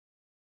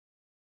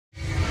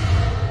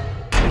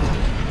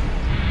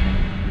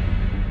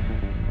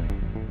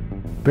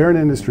Barron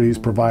Industries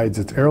provides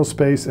its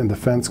aerospace and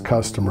defense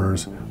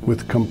customers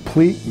with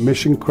complete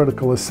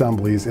mission-critical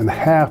assemblies in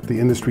half the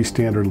industry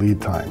standard lead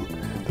time.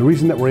 The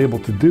reason that we're able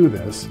to do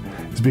this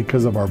is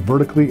because of our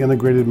vertically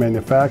integrated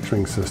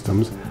manufacturing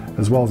systems,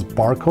 as well as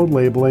barcode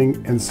labeling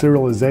and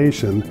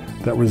serialization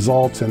that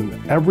results in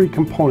every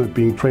component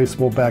being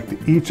traceable back to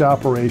each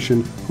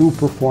operation, who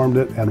performed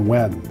it and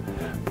when.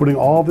 Putting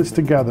all this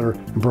together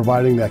and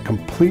providing that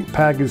complete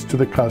package to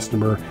the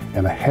customer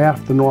in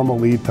half the normal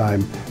lead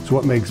time is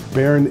what makes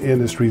Barron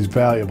Industries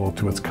valuable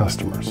to its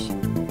customers.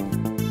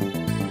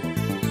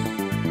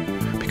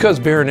 Because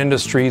Barron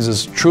Industries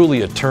is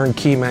truly a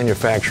turnkey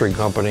manufacturing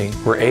company,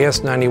 we're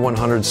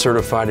AS9100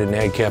 certified and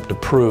NADCAP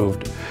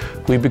approved,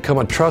 we've become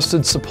a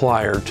trusted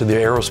supplier to the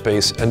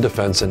aerospace and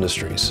defense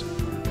industries.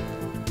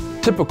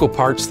 Typical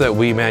parts that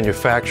we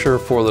manufacture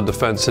for the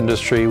defense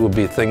industry would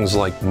be things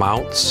like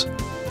mounts,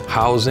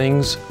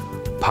 housings,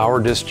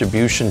 power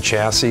distribution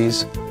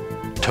chassis,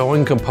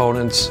 towing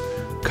components,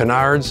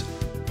 canards,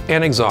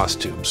 and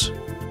exhaust tubes.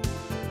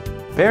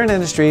 Barron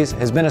Industries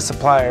has been a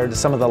supplier to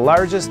some of the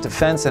largest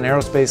defense and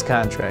aerospace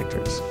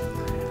contractors: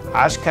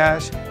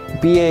 Oshkosh,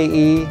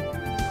 BAE,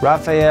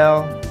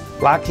 Rafael,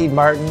 Lockheed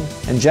Martin,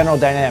 and General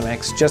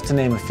Dynamics, just to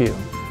name a few.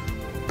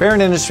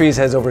 Barron Industries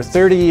has over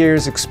 30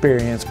 years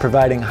experience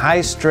providing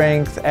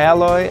high-strength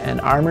alloy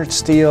and armored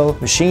steel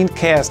machined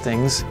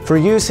castings for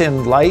use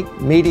in light,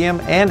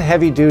 medium, and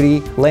heavy-duty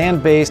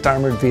land-based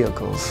armored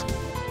vehicles.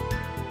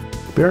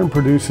 Barron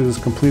produces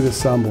complete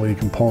assembly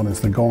components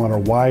that go on a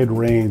wide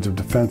range of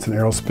defense and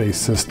aerospace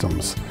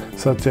systems,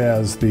 such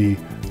as the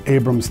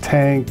Abrams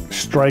tank,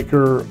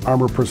 Stryker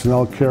armored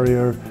personnel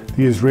carrier,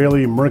 the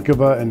Israeli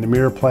Merkava and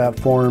Namir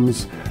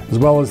platforms, as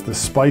well as the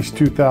Spice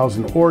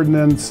 2000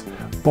 ordnance,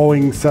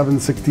 Boeing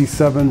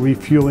 767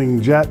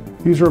 refueling jet.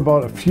 These are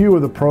about a few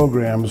of the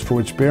programs for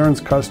which Barron's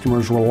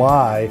customers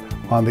rely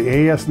on the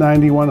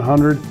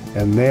AS9100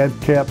 and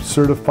NADCAP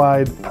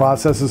certified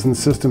processes and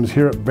systems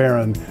here at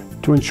Barron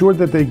to ensure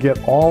that they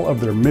get all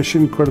of their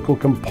mission-critical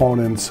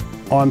components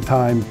on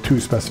time to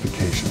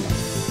specification.